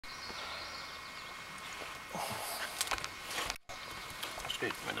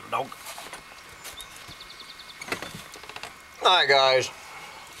Excuse me, little dog. Alright guys,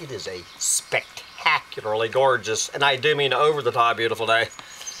 it is a spectacularly gorgeous, and I do mean over the top beautiful day.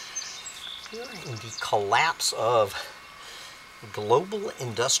 We're in the collapse of global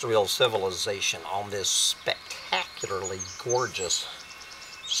industrial civilization on this spectacularly gorgeous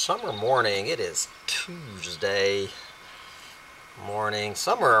summer morning. It is Tuesday morning,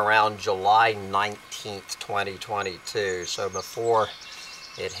 somewhere around July 19th, 2022. So before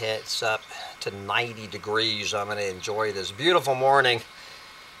it hits up to 90 degrees, I'm going to enjoy this beautiful morning.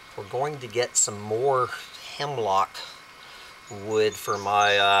 We're going to get some more hemlock wood for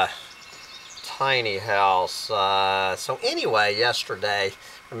my tiny house. So anyway, yesterday,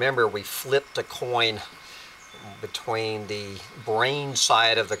 remember we flipped a coin between the brain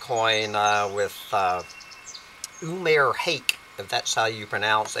side of the coin with Umair Haque, if that's how you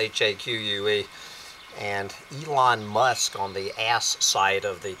pronounce H-A-Q-U-E, and Elon Musk on the ass side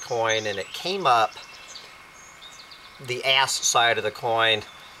of the coin, and it came up the ass side of the coin.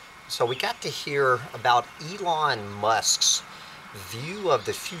 So we got to hear about Elon Musk's view of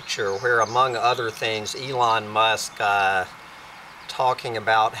the future, where among other things Elon Musk talking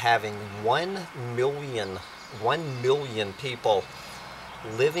about having 1 million people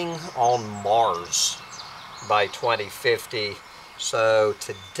living on Mars by 2050. So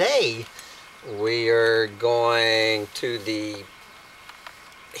today we are going to the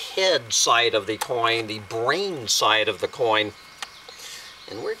head side of the coin, the brain side of the coin,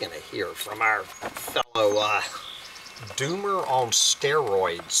 and we're going to hear from our fellow doomer on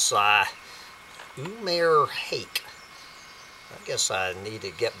steroids, Umair Haque. I guess I need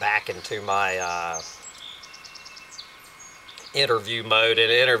to get back into my interview mode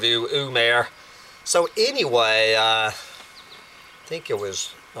and interview Umair. So anyway, I think it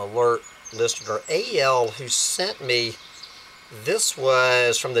was alert listener AL who sent me, this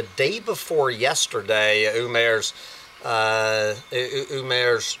was from the day before yesterday, Umair's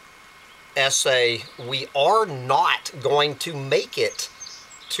essay, "We are not going to make it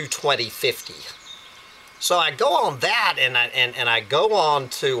to 2050. So I go on that and I go on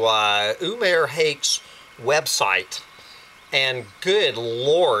to Umair Haque's website, and good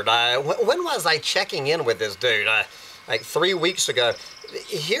Lord, when was I checking in with this dude? Like 3 weeks ago.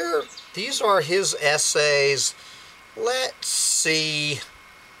 Here, these are his essays. Let's see,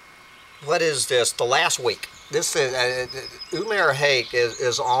 what is this? The last week. This is Umair Haque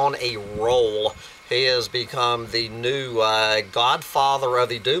is on a roll. He has become the new godfather of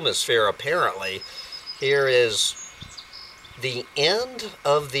the doomosphere, apparently. Here is the end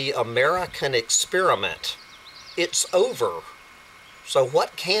of the American experiment. It's over. So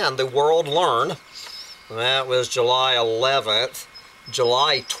what can the world learn? That was July 11th.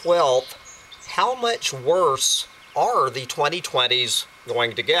 July 12th, how much worse are the 2020s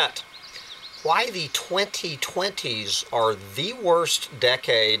going to get? Why the 2020s are the worst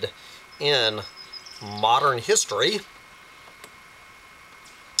decade in modern history.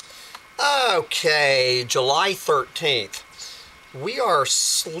 Okay, July 13th. We are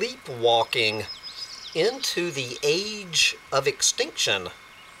sleepwalking into the age of extinction.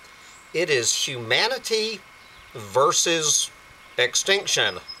 It is humanity versus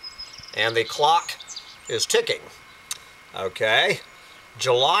extinction, and the clock is ticking. Okay,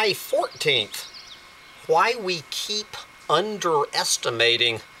 July 14th. Why we keep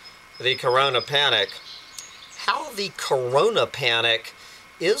underestimating the corona panic. How the corona panic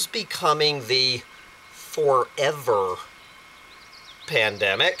is becoming the forever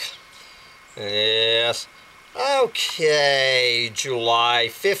pandemic. Yes. Okay, July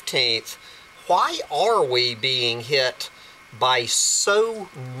 15th. Why are we being hit by so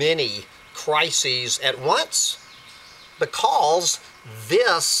many crises at once? Because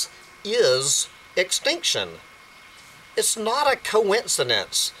this is extinction. It's not a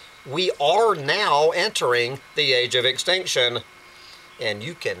coincidence. We are now entering the age of extinction, and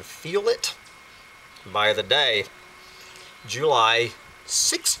you can feel it by the day. July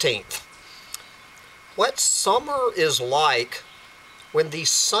 16th. What summer is like when the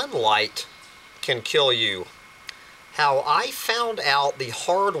sunlight can kill you. How I found out the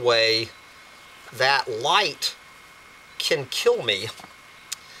hard way that light can kill me.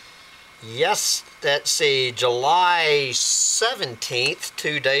 Yes, let's see, July 17th,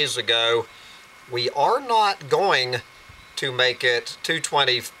 2 days ago, we are not going to make it to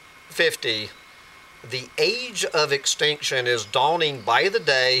 2050. The age of extinction is dawning by the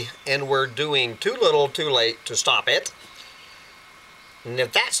day, and we're doing too little too late to stop it. And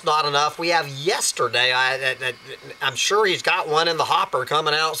if that's not enough, we have yesterday, I'm sure he's got one in the hopper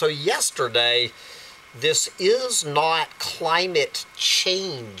coming out. So yesterday, This is not climate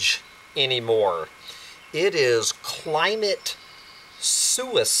change anymore. It is climate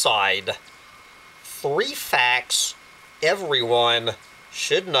suicide. 3 facts everyone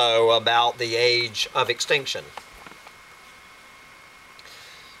should know about the age of extinction.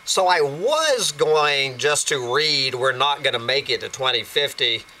 So I was going just to read, we're not going to make it to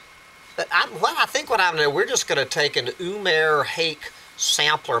 2050. But I think what I'm going to do, we're just going to take an Umair Haque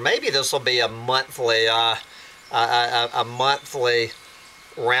sampler. Maybe this will be a monthly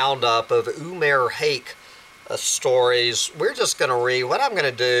roundup of Umair Haque stories. We're just going to read. What I'm going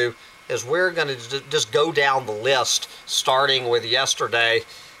to do is we're going to just go down the list, starting with yesterday,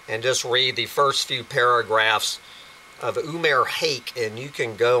 and just read the first few paragraphs of Umair Haque, and you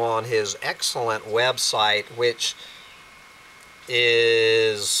can go on his excellent website, which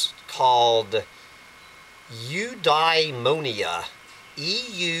is called Eudaimonia,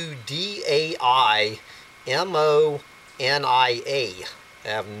 Eudaimonia. I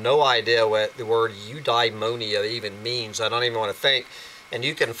have no idea what the word eudaimonia even means. I don't even want to think. And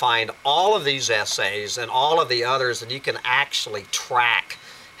you can find all of these essays and all of the others, and you can actually track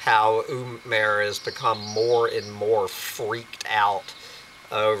how Umair has become more and more freaked out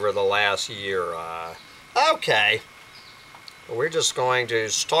over the last year. Okay, we're just going to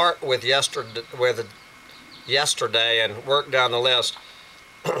start with yesterday and work down the list.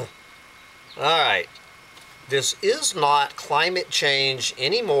 All right. This is not climate change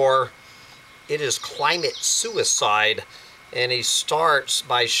anymore. It is climate suicide. And he starts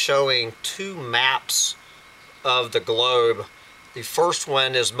by showing 2 maps of the globe. The first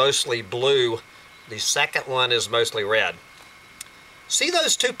one is mostly blue. The second one is mostly red. See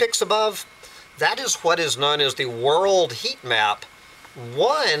those 2 pics above? That is what is known as the world heat map.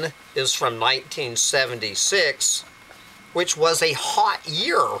 One is from 1976, which was a hot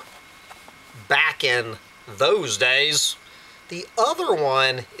year back in those days. The other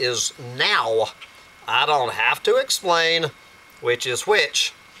one is now. I don't have to explain which is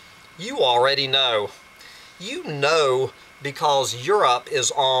which. You already know. You know because Europe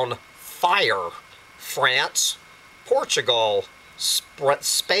is on fire. France, Portugal,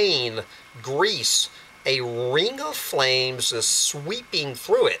 Spain, Greece, a ring of flames is sweeping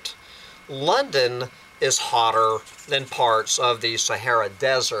through it. London is hotter than parts of the Sahara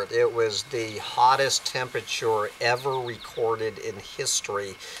Desert. It was the hottest temperature ever recorded in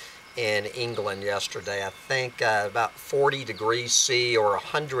history in England yesterday. I think about 40 degrees C or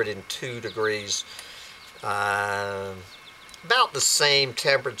 102 degrees. About the same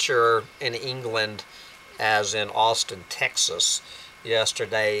temperature in England as in Austin, Texas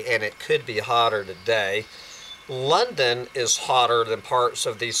yesterday, and it could be hotter today. London is hotter than parts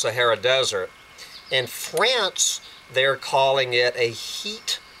of the Sahara Desert. In France, they're calling it a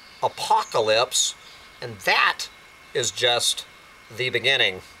heat apocalypse, and that is just the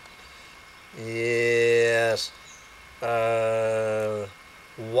beginning. Yes.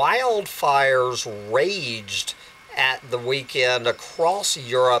 Wildfires raged at the weekend across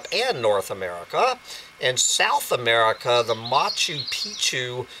Europe and North America. In South America, the Machu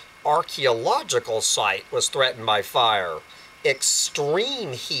Picchu archaeological site was threatened by fire.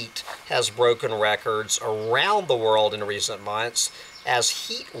 Extreme heat has broken records around the world in recent months as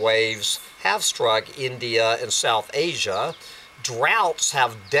heat waves have struck India and South Asia. Droughts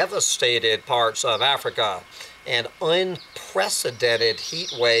have devastated parts of Africa, and unprecedented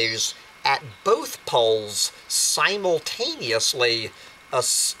heat waves at both poles simultaneously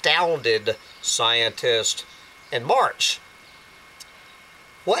astounded scientists in March.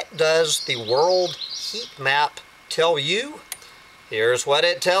 What does the world heat map tell you? Here's what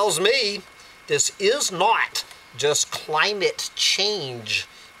it tells me. This is not just climate change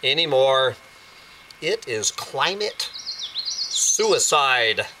anymore. It is climate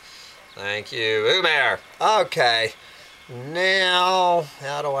suicide. Thank you, Umair. Okay, now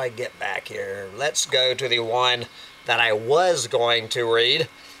how do I get back here? Let's go to the one that I was going to read.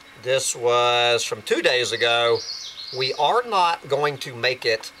 This was from 2 days ago. We are not going to make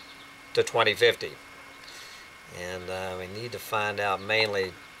it to 2050. And we need to find out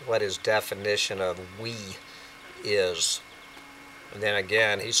mainly what his definition of we is. And then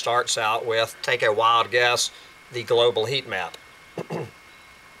again, he starts out with, take a wild guess, the global heat map.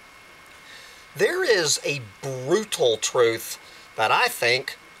 There is a brutal truth that I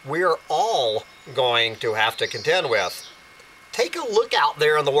think we're all going to have to contend with. Take a look out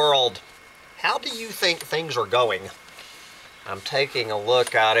there in the world. How do you think things are going? I'm taking a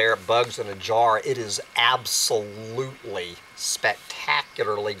look out here at Bugs in a Jar. It is absolutely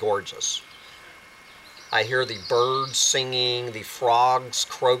spectacularly gorgeous. I hear the birds singing, the frogs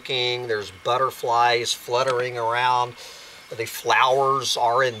croaking, there's butterflies fluttering around, the flowers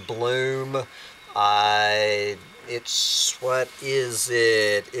are in bloom. What is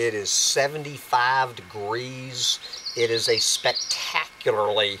it? It is 75 degrees. It is a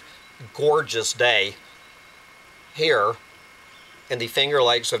spectacularly gorgeous day here in the Finger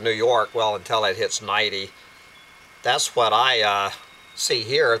Lakes of New York, well, until it hits 90. That's what I see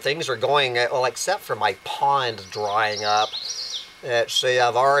here. Things are going, well, except for my pond drying up. Let's see,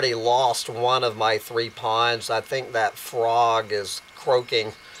 I've already lost one of my 3 ponds. I think that frog is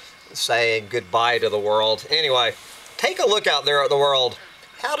croaking, saying goodbye to the world. Anyway, take a look out there at the world.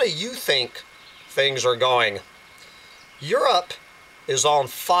 How do you think things are going? Europe is on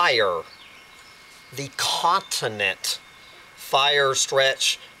fire. The continent. Fire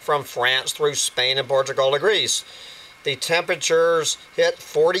stretch from France through Spain and Portugal to Greece. The temperatures hit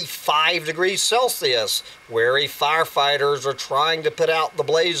 45 degrees Celsius. Weary firefighters are trying to put out the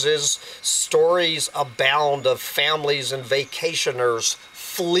blazes. Stories abound of families and vacationers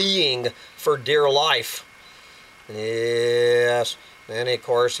fleeing for dear life. Yes. Then, of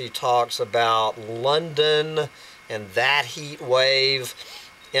course, he talks about London and that heat wave.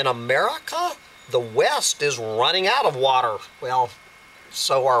 In America, the West is running out of water. Well,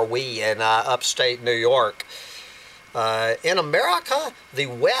 so are we in upstate New York. In America, the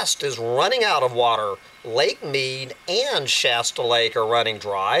West is running out of water. Lake Mead and Shasta Lake are running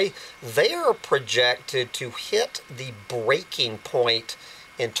dry. They are projected to hit the breaking point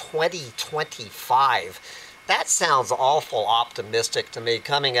in 2025. That sounds awful optimistic to me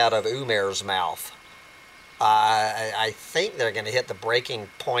coming out of Umair's mouth. I think they're going to hit the breaking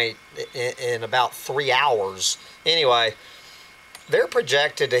point in about 3 hours. Anyway, they're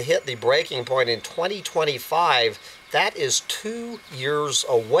projected to hit the breaking point in 2025. That is 2 years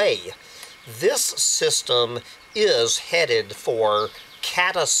away. This system is headed for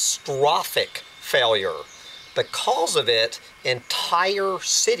catastrophic failure. Because of it, entire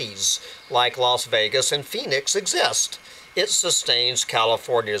cities like Las Vegas and Phoenix exist. It sustains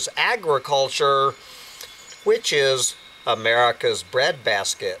California's agriculture, which is America's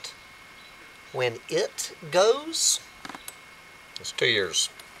breadbasket. When it goes, it's 2 years,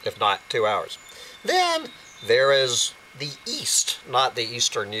 if not 2 hours. Then there is the East, not the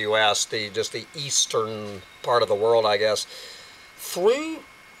eastern U.S., just the eastern part of the world, I guess. Through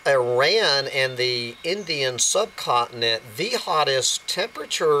Iran and the Indian subcontinent, the hottest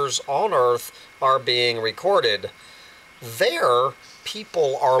temperatures on Earth are being recorded. There,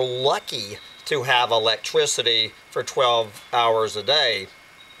 people are lucky to have electricity for 12 hours a day.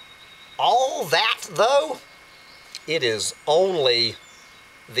 All that, though, it is only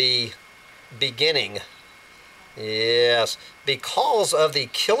the beginning. Yes, because of the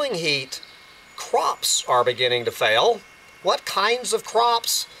killing heat, crops are beginning to fail. What kinds of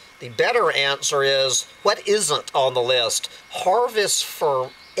crops? The better answer is, what isn't on the list? Harvests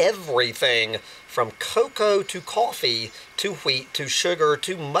for everything from cocoa to coffee to wheat to sugar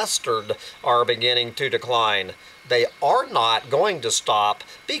to mustard are beginning to decline. They are not going to stop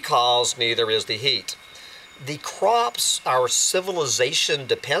because neither is the heat. The crops our civilization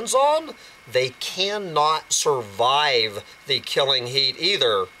depends on, they cannot survive the killing heat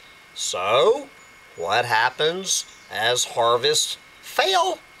either. So, what happens as harvests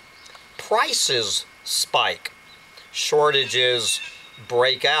fail? Prices spike. Shortages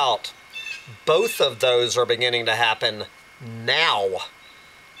break out. Both of those are beginning to happen now.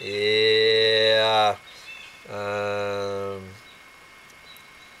 Yeah.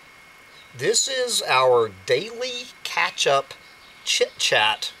 This is our daily catch-up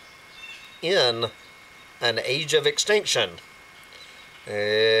chit-chat in an age of extinction.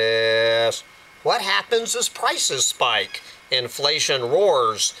 Yes. What happens as prices spike? Inflation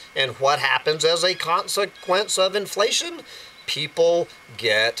roars. And what happens as a consequence of inflation? People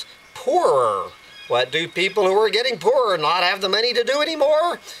get poorer. What do people who are getting poorer not have the money to do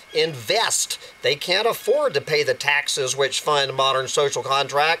anymore? Invest. They can't afford to pay the taxes which fund modern social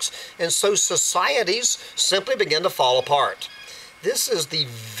contracts, and so societies simply begin to fall apart. This is the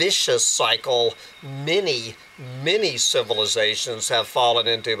vicious cycle many civilizations have fallen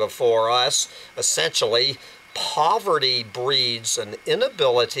into before us. Essentially, poverty breeds an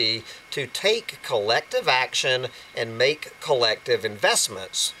inability to take collective action and make collective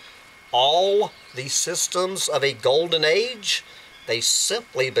investments. All the systems of a golden age, they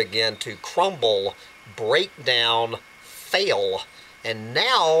simply begin to crumble, break down, fail. And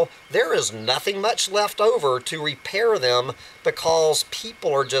now there is nothing much left over to repair them because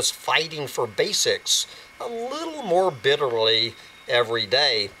people are just fighting for basics a little more bitterly every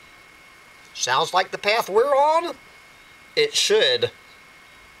day. Sounds like the path we're on? It should,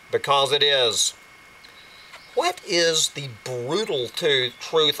 because it is. What is the brutal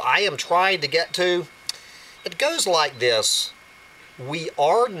truth I am trying to get to? It goes like this. We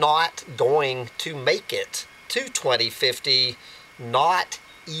are not going to make it to 2050, not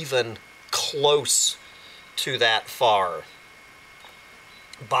even close to that far.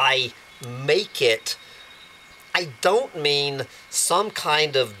 By make it, I don't mean some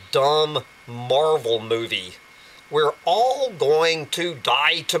kind of dumb Marvel movie. We're all going to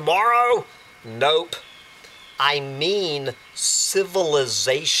die tomorrow? Nope. I mean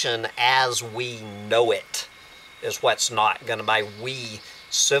civilization as we know it is what's not going to be.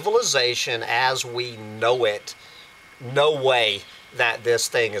 Civilization as we know it, no way that this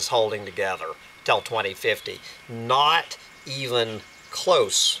thing is holding together till 2050. Not even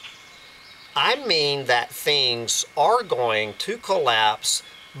close. I mean that things are going to collapse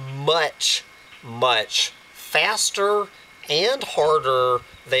much, much faster and harder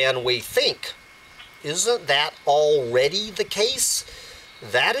than we think. Isn't that already the case?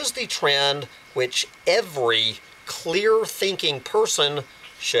 That is the trend which every clear-thinking person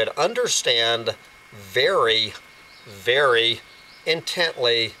should understand very, very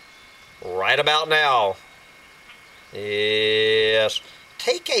intently right about now. Yes.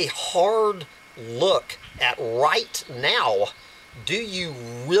 Take a hard look at right now. Do you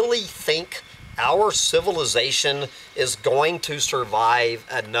really think our civilization is going to survive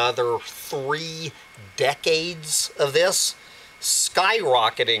another 3 decades of this?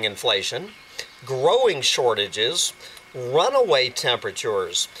 Skyrocketing inflation, growing shortages, runaway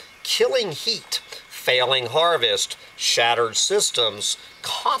temperatures, killing heat, failing harvest, shattered systems,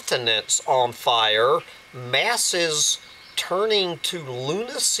 continents on fire, masses turning to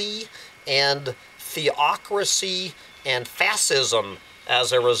lunacy and theocracy and fascism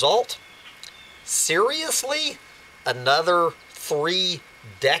as a result. Seriously? Another 3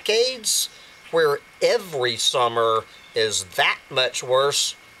 decades where every summer is that much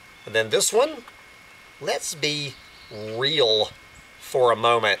worse than this one? Let's be real for a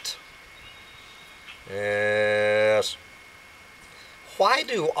moment. Yes. Why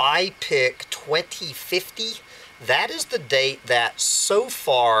do I pick 2050? That is the date that so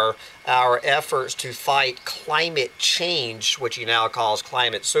far our efforts to fight climate change, which he now calls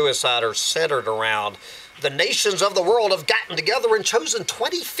climate suicide, are centered around. The nations of the world have gotten together and chosen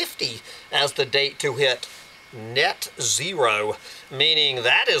 2050 as the date to hit net zero, meaning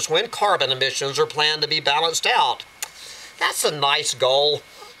that is when carbon emissions are planned to be balanced out. That's a nice goal.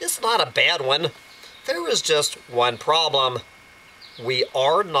 It's not a bad one. There is just one problem. We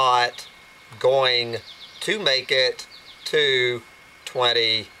are not going to make it to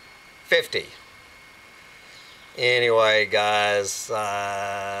 2050. Anyway, guys,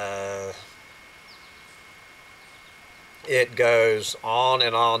 it goes on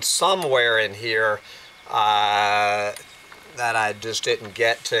and on. Somewhere in here that I just didn't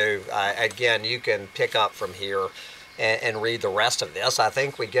get to. Again, you can pick up from here and read the rest of this. I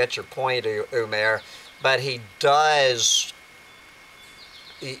think we get your point, Umair, but he does,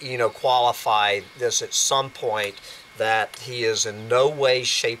 you know, qualify this at some point that he is in no way,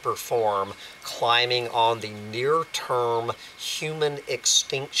 shape, or form climbing on the near-term human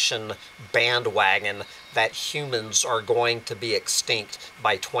extinction bandwagon that humans are going to be extinct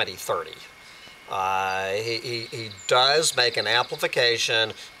by 2030. He does make an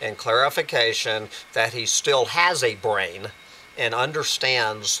amplification and clarification that he still has a brain and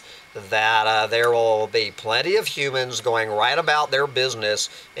understands that there will be plenty of humans going right about their business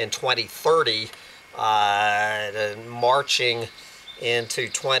in 2030, marching into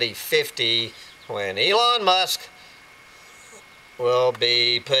 2050 when Elon Musk will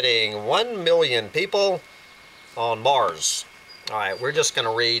be putting 1 million people on Mars. All right, we're just going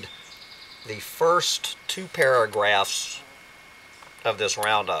to read the first 2 paragraphs of this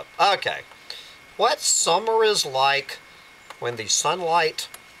roundup. Okay. What summer is like when the sunlight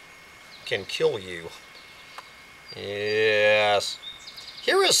can kill you. Yes.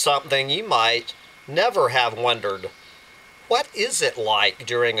 Here is something you might never have wondered. What is it like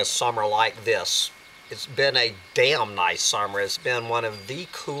during a summer like this? It's been a damn nice summer. It's been one of the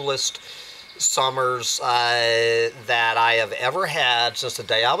coolest summers that I have ever had since the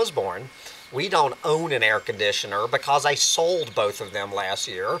day I was born. We don't own an air conditioner because I sold both of them last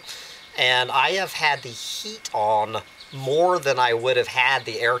year. And I have had the heat on more than I would have had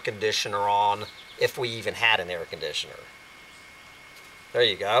the air conditioner on if we even had an air conditioner. There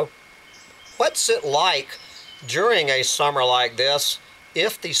you go. What's it like during a summer like this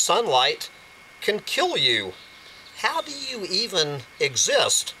if the sunlight can kill you? How do you even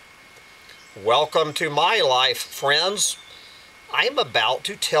exist? Welcome to my life, friends. I'm about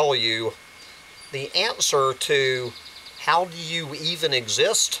to tell you the answer to how do you even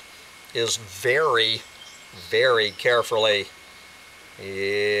exist is very, very carefully.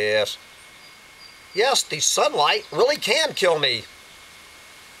 Yes. Yes, the sunlight really can kill me.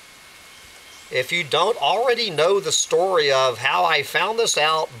 If you don't already know the story of how I found this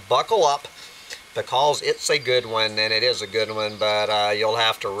out, buckle up, because it's a good one, and it is a good one, but you'll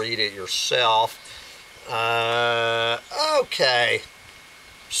have to read it yourself. Okay,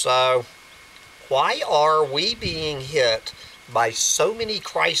 so why are we being hit by so many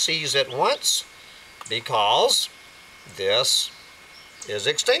crises at once? Because this is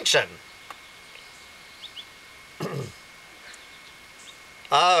extinction.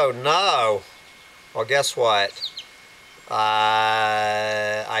 Oh no. Well, guess what?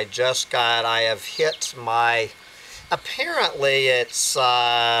 I have hit my, apparently it's,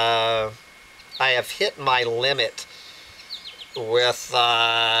 I have hit my limit with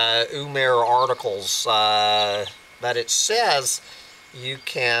Umair articles, but it says you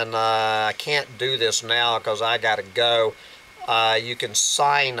can, I can't do this now because I gotta go. You can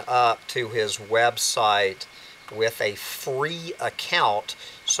sign up to his website with a free account,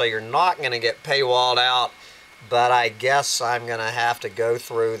 so you're not going to get paywalled out, but I guess I'm going to have to go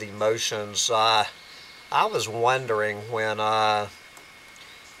through the motions. I was wondering when I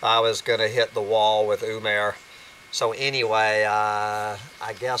was going to hit the wall with Umair. So anyway, I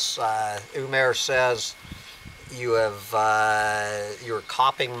guess Umair says you're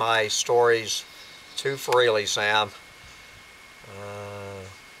copying my stories too freely, Sam.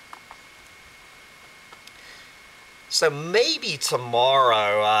 So maybe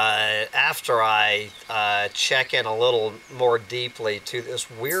tomorrow, after I check in a little more deeply to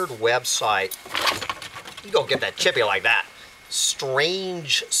this weird website, you go get that chippy like that.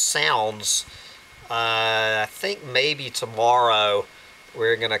 Strange Sounds. I think maybe tomorrow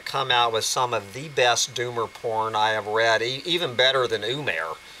we're going to come out with some of the best doomer porn I have read, even better than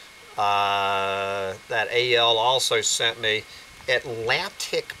Umair. That AL also sent me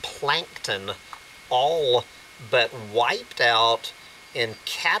Atlantic plankton, all but wiped out in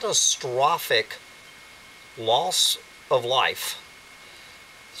catastrophic loss of life.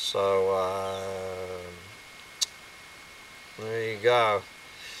 So, there you go.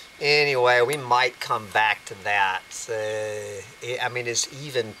 Anyway, we might come back to that. I mean, it's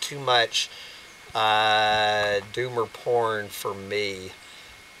even too much doomer porn for me.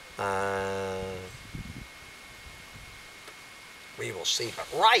 We will see. But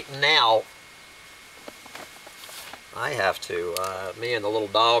right now, I have to, me and the little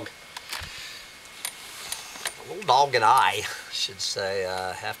dog and I should say,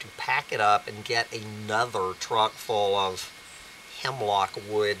 have to pack it up and get another truck full of hemlock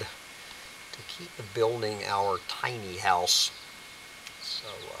wood to keep building our tiny house. So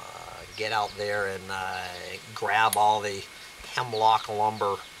get out there and grab all the hemlock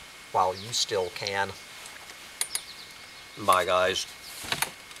lumber while you still can. Bye, guys.